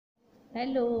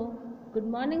Hello, good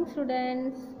morning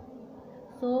students.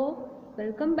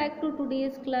 Welcome back to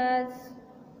today's class.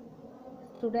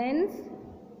 Students,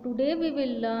 today we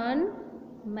will learn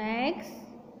max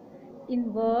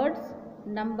in words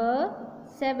number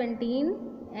 17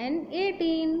 and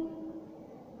 18.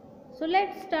 So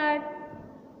let's start.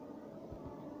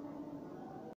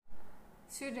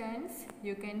 Students,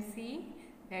 you can see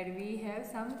that we have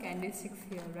some candlesticks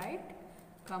here, right?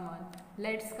 Come on,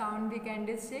 let's count the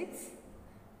candlesticks.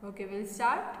 Okay, we'll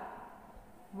start.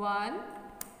 1,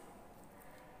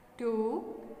 2,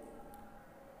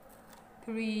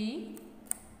 3,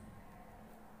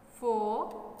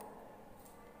 4,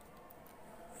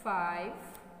 5,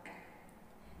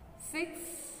 6,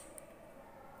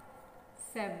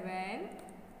 7,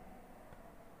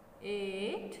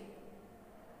 8,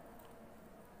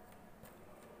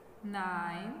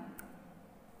 9,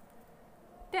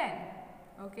 10.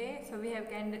 Okay, so we have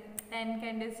 10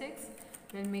 candlesticks.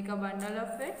 We'll make a bundle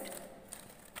of it.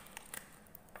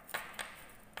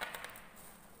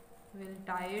 We'll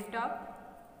tie it up.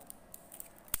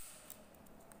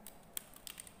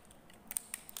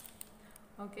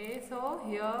 Okay, so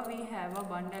here we have a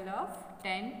bundle of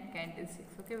 10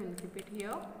 candlesticks. Okay, we'll keep it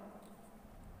here.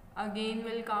 Again,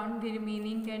 we'll count the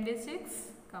remaining candlesticks.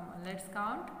 Come on, let's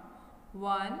count.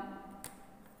 1,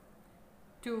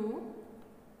 2,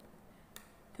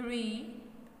 3,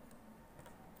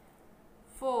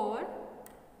 4,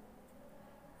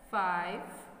 5,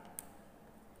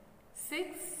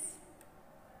 6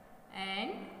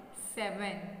 and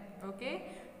 7. Okay,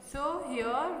 so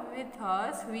here with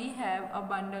us we have a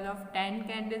bundle of 10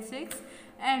 candlesticks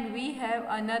and we have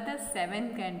another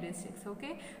 7 candlesticks.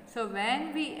 Okay, so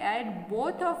when we add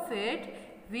both of it,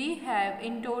 we have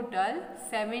in total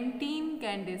 17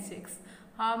 candlesticks.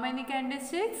 How many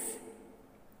candlesticks?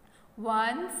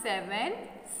 1, 7,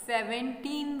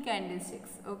 17 candlesticks.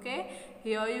 Okay,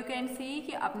 here you can see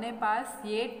कि अपने पास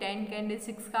ये 10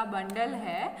 candlesticks का bundle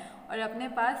है और अपने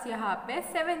पास यहाँ पे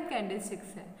 7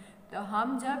 candlesticks है. तो हम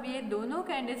जब ये दोनों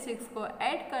candlesticks को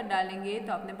ऐड कर डालेंगे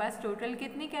तो अपने पास टोटल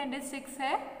कितनी candlesticks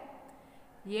है?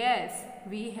 Yes,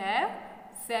 we have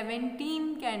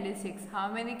 17 candlesticks. How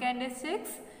many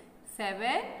candlesticks?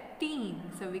 17.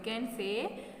 So we can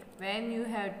say when you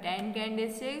have 10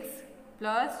 candlesticks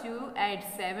plus you add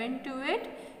 7 to it,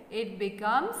 it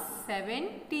becomes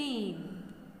 17.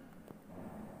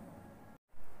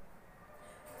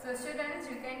 So students,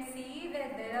 you can see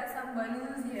that there are some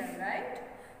balloons here, right?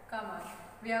 Come on,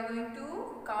 we are going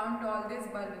to count all these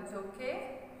balloons,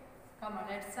 okay? Come on,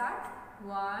 let's start.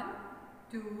 1,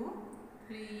 2,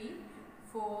 3,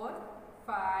 4,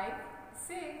 5,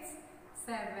 6,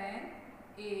 7,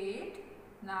 8,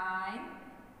 9,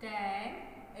 10,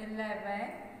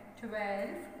 11, 12,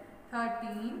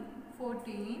 13,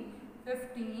 14,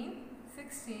 15,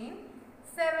 16,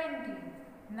 17.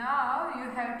 Now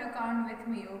you have to count with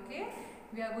me, okay?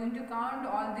 We are going to count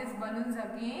all these balloons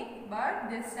again, but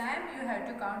this time you have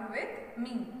to count with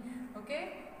me,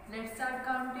 okay? Let's start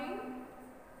counting.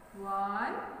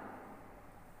 1,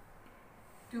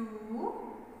 2,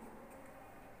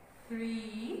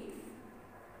 3,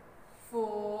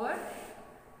 4,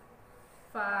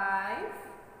 5,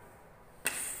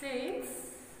 6,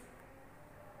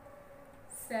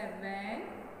 7,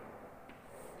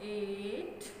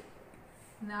 8,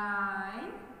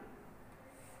 9,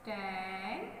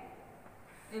 10,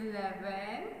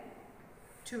 11,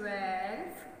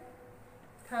 12,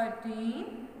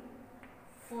 13,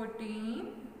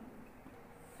 14,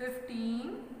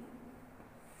 15,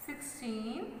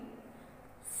 16,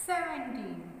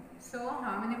 17. So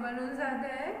how many balloons are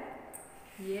there?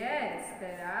 Yes,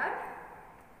 there are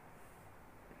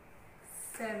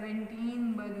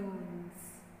 17 balloons.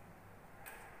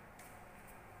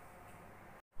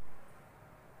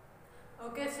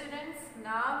 Okay students,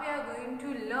 now we are going to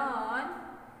learn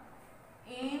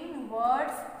in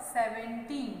words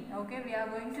 17. Okay, we are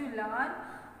going to learn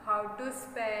how to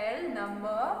spell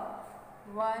number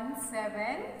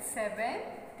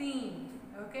 1717.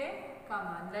 Okay, come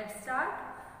on, let's start.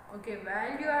 Okay,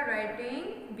 while you are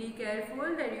writing, be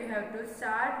careful that you have to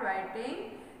start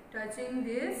writing touching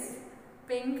this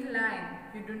pink line.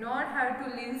 You do not have to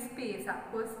leave space.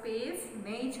 आपको space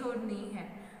नहीं छोड़नी है.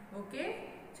 Okay,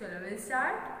 चलो we'll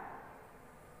start.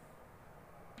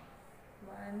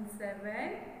 1,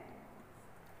 7.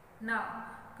 Now,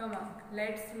 come on,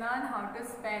 let's learn how to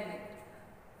spell it.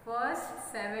 First,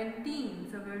 17.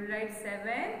 So we will write 7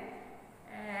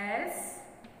 S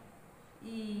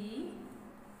E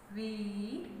V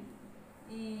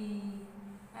E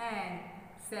N.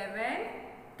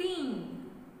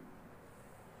 17.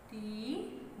 T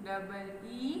double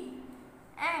E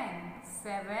N.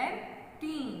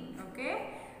 17. Okay,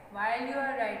 while you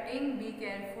are writing be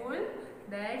careful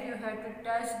that you have to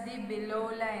touch the below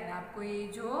line. आपको ये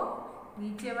जो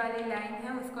नीचे वाली line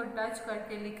है उसको touch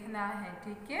करके लिखना है,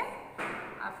 ठीक है।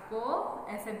 आपको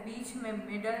ऐसे बीच में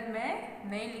मिडल में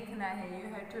नहीं लिखना है। You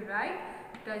have to right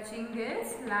touching this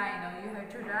line और you have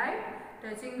to right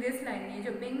touching this line. ये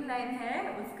जो पिंक लाइन है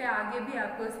उसके आगे भी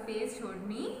आपको स्पेस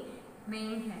छोड़नी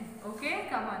नहीं है। Okay,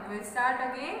 come on, will start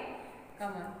again.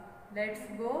 Come on, let's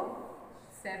go.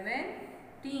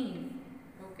 17.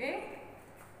 Okay,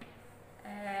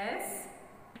 S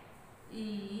E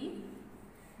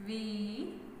V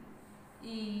E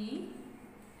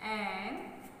N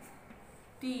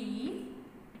T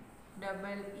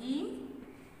double E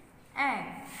N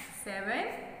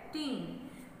 17.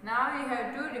 Now you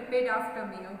have to repeat after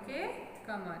me. Okay,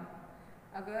 come on.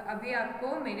 अगर अभी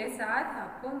आपको मेरे साथ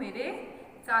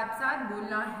साथ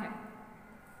बोलना है।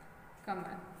 Come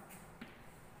on.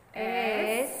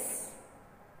 S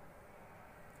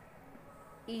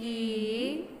E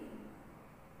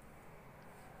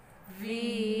V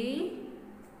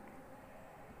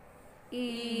E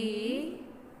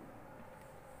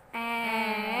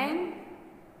N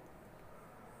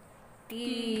T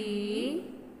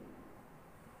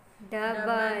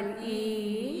double E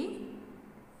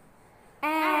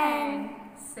N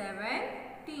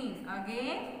 17.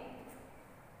 Again.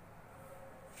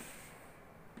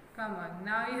 Come on.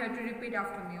 Now you have to repeat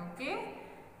after me. Okay.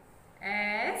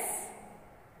 S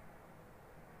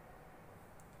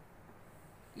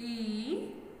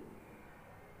E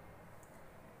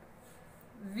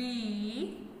V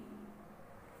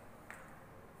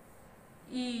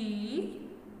E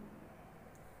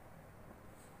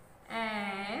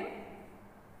N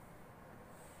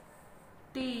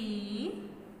T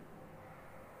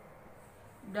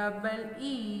double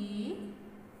E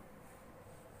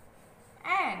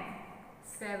N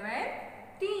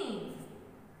 17.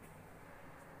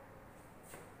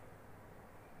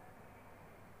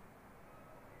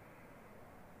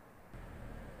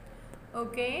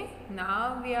 Okay,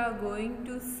 now we are going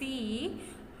to see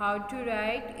how to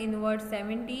write inward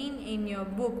 17 in your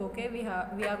book. Okay, we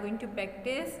are going to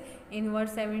practice inward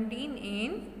 17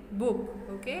 in book.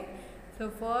 Okay, so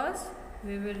first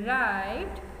we will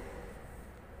write.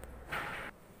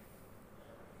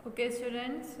 Okay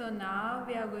students, so now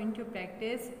we are going to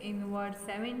practice inward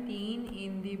 17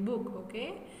 in the book.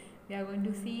 Okay, we are going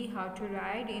to see how to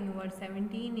write inward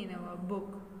 17 in our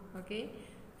book. Okay,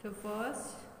 so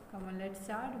first, come on, let's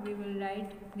start. We will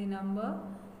write the number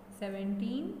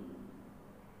 17,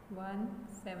 1,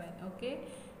 7. Okay,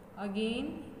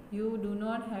 again you do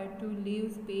not have to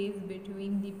leave space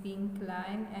between the pink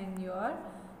line and your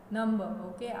number.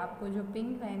 Okay, आपको जो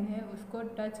pink line है उसको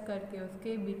touch करके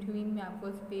उसके between में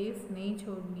आपको space नहीं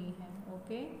छोड़नी है।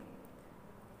 Okay,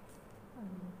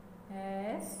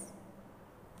 S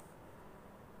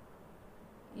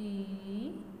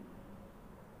E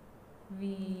V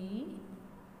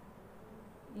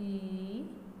E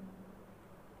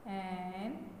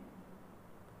N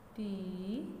T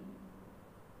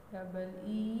double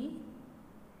E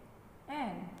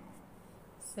N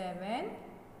 17.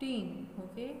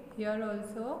 Okay, here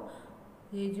also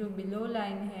ये जो बिलो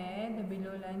लाइन है, the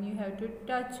below line you have to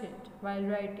touch it while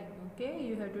writing. Okay,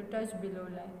 you have to touch below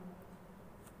line.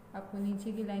 आपको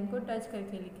नीचे की line को touch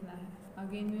करके लिखना है।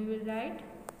 Again we will write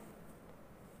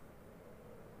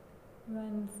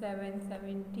 1 7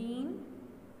 17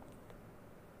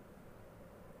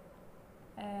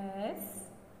 S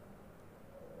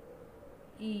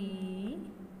E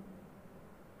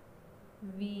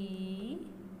V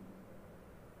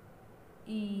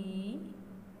E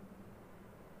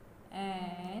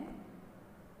N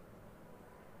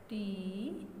T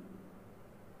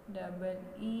double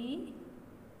E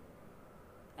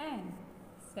N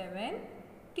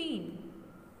 17.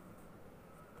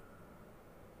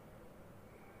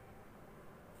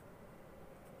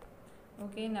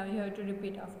 Okay, now you have to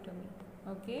repeat after me.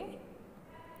 Okay,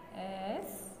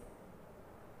 S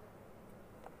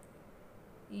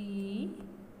E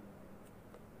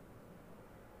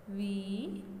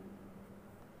V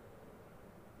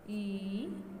E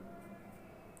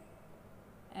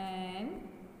N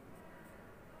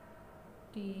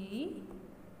T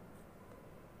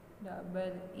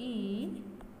double E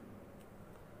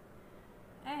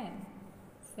N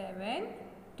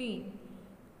 17.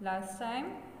 Last time.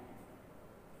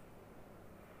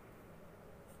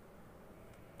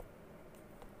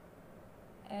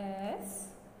 S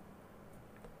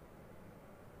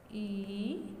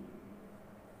E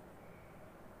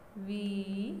V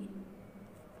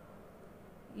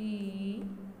E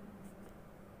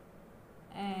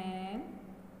N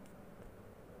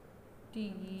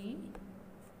T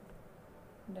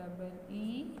double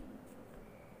E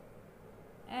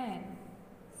N.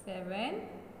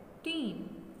 17.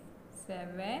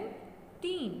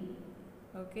 17.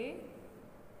 Okay.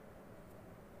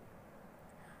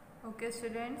 Okay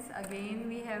students, again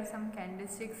we have some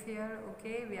candlesticks here.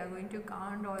 Okay, we are going to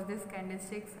count all these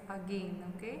candlesticks again.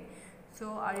 Okay, so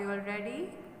are you all ready?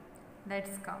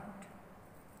 Let's count.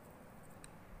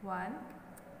 1,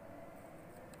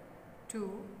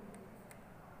 2,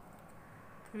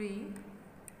 3,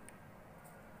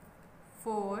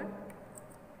 4,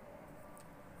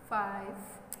 5,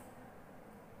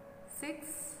 6,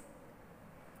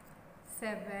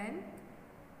 7,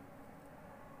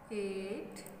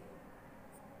 8,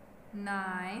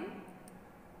 9,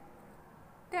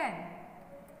 10.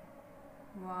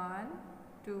 1,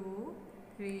 2,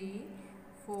 3,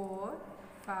 4,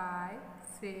 5,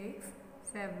 6,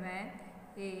 7,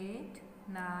 8,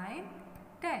 9,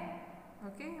 10.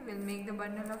 Okay, we'll make the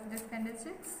bundle of these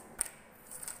candlesticks.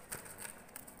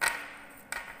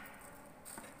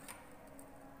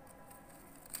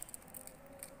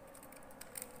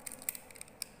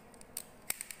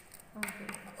 Okay,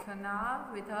 so now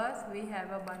with us we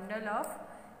have a bundle of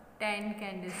 10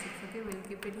 candlesticks. Okay, we'll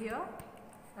keep it here.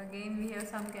 Again we have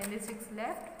some candlesticks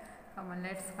left. Come on,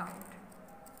 let's count.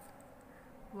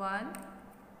 1,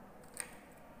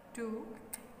 2,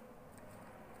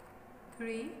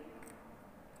 3,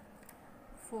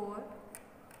 4,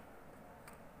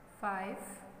 5,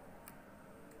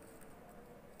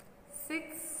 6,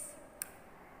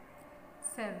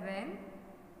 7,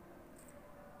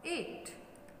 8.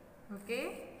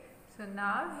 Okay, so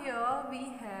now here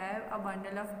we have a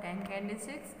bundle of 10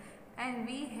 candlesticks and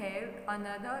we have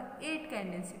another 8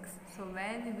 candlesticks. So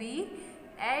when we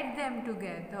add them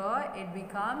together, it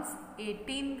becomes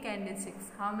 18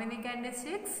 candlesticks. How many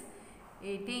candlesticks?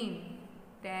 18.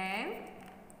 10,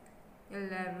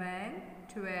 11,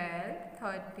 12,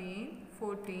 13,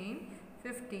 14,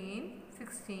 15,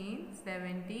 16,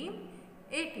 17,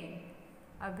 18.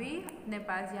 अभी अपने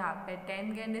पास यहाँ पे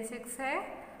 10 candlesticks है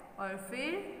और फिर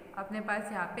अपने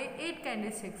पास यहाँ पे 8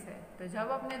 कैंडलस्टिक्स है. तो जब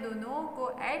अपने दोनों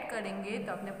को ऐड करेंगे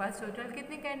तो अपने पास टोटल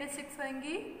कितनी कैंडलस्टिक्स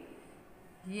होंगी?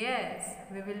 Yes,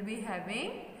 we will be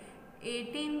having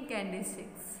 18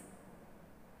 candlesticks.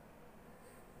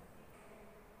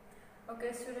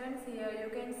 Okay students, here you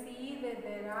can see that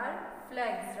there are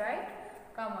flags, right?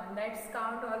 Come on, let's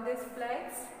count all these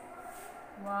flags.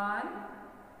 1,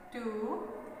 2,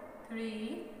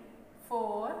 3,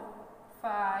 4,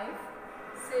 5,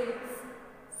 6,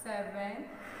 7,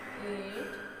 8,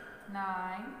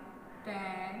 9,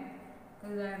 10,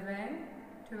 11,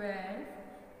 12,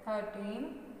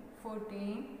 13,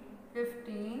 14,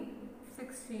 15,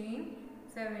 16,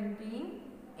 17,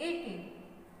 18.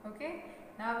 Okay.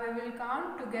 Now we will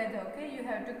count together. Okay. You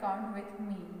have to count with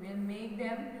me. We will make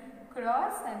them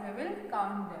cross and we will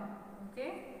count them.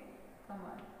 Okay. Come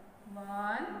on.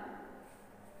 1,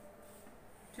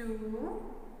 2,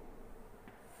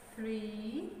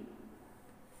 3,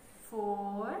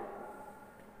 4,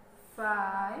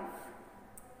 5,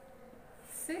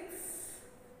 6,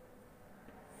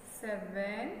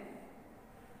 7,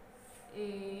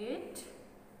 8,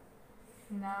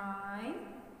 9,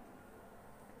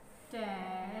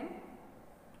 10,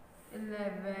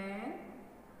 11,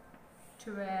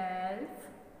 12,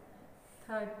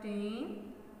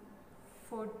 13,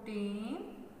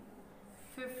 14,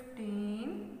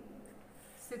 15,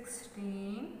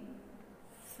 16,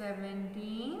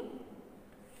 17,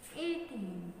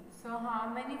 18. So how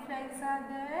many flags are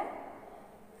there?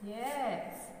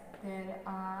 Yes, there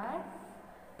are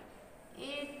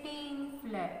 18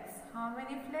 flags. How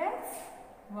many flags?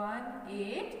 1,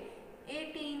 8,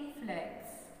 18 flags.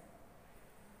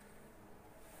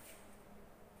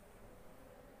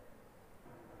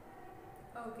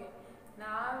 Okay,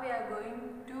 now we are going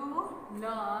to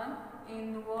learn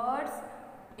in words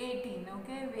 18.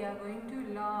 Okay, we are going to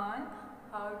learn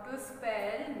how to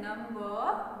spell number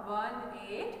 1,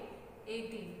 8,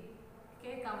 18.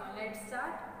 Okay, come on, let's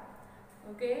start.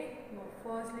 Okay,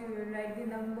 firstly we will write the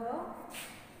number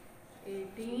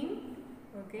 18.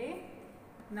 Okay,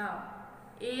 now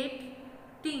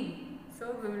 18.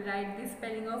 So we will write the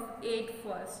spelling of 8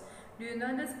 first. Do you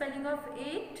know the spelling of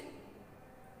 8?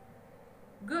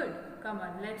 Good. Come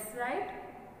on, let's write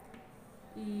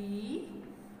E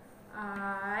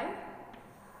I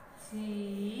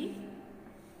G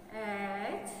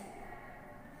H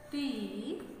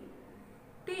T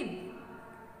tin.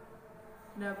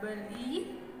 Double E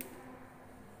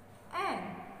N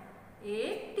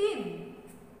 18.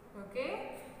 Okay.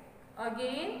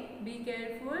 Again, be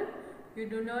careful. You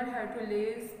do not have to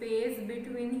leave space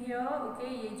between here.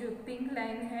 Okay, ये जो pink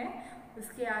line है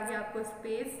उसके आगे आपको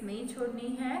space नहीं छोड़नी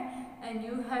है. And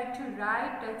you have to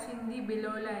right touching the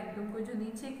below line. तुमको जो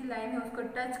नीचे की लाइन है उसको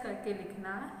टच करके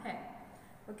लिखना है.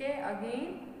 Okay,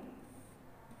 again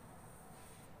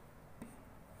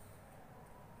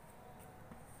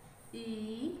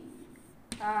E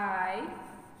I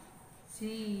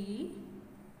G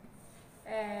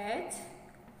H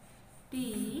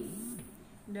T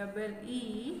double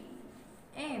E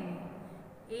N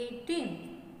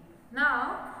 18. Now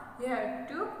you have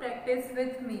to practice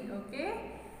with me. Okay,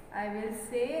 I will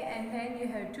say and then you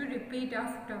have to repeat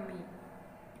after me.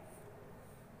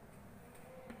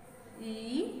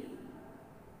 E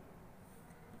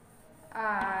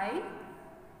I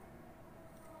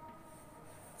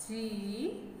G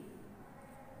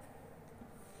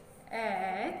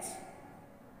H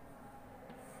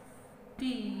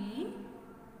T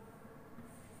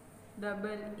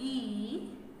double E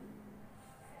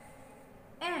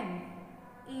N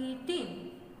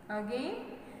 18. Again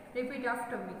repeat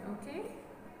after me. Okay,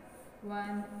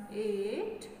 1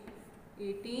 8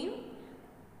 18.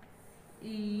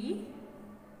 E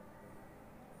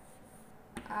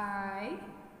I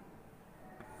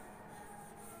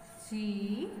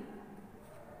G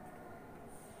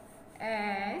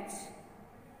H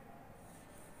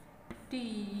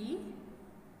T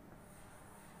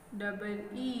double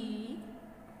E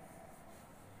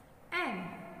N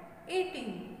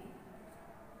 18.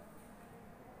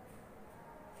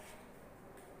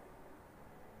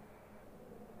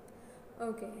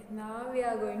 Okay, now we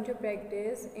are going to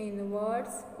practice in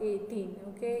words 18.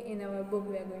 Okay, in our book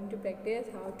we are going to practice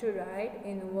how to write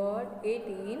in word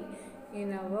 18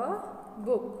 in our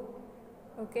book.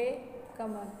 Okay,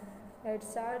 come on,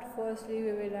 let's start. Firstly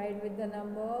we will write with the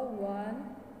number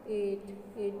 1 8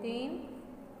 18.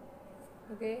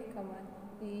 Okay, come on.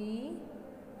 E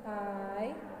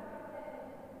I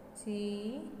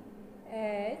G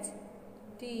H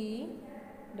T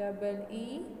double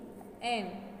E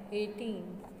N 18.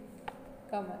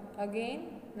 Come on,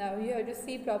 again. Now you have to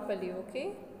see properly.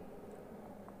 Okay,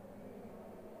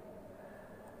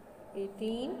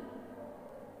 18.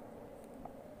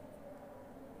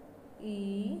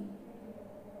 E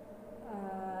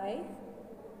I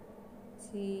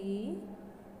G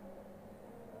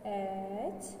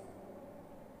H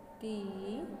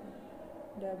T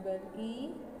double E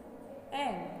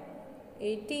N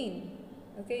 18.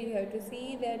 Okay, you have to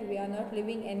see that we are not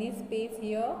leaving any space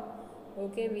here.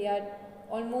 Okay, we are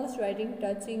almost writing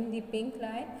touching the pink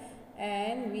line,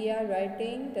 and we are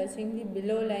writing touching the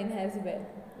below line as well.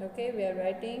 Okay, we are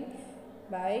writing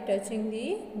by touching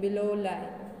the below line.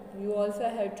 You also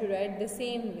have to write the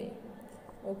same way.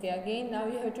 Okay, again now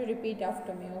you have to repeat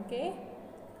after me. Okay,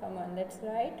 come on, let's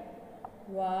write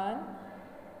 1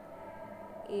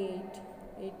 8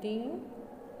 18.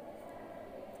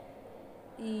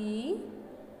 E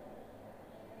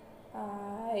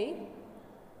I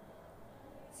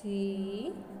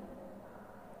G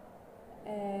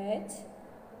H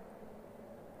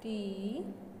T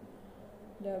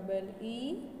double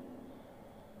E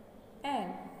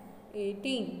N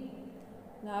 18.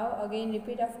 Now again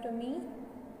repeat after me.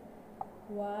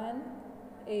 1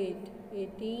 8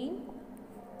 18.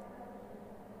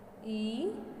 E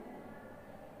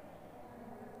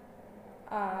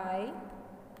I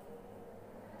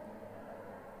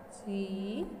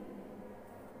G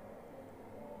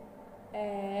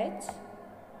H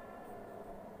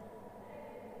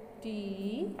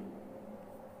T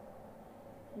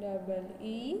double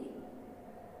E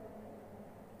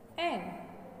N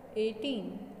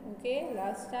 18. Okay,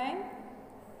 last time.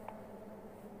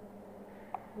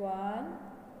 1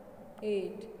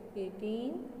 8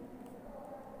 18.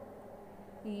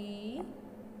 E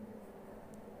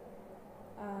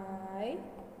I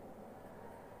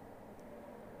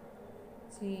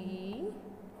G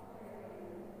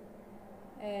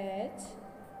H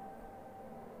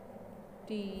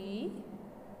T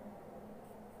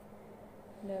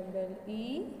double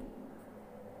E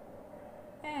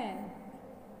N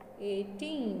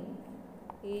 18.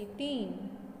 18.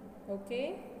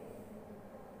 Okay.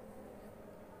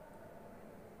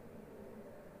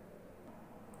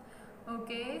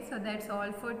 Okay, so that's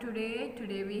all for today.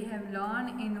 Today we have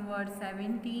learned in word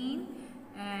 17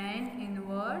 and in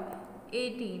word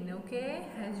 18. Okay,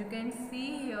 as you can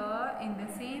see here, in the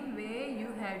same way you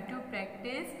have to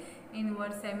practice in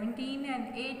word 17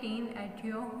 and 18 at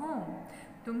your home.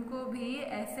 तुमको भी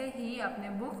ऐसे ही अपने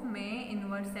book में इन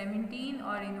word 17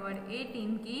 और इन word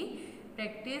 18 की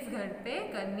practice घर पे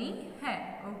करनी है.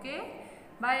 Okay,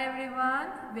 bye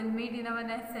everyone, will meet in our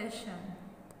next session.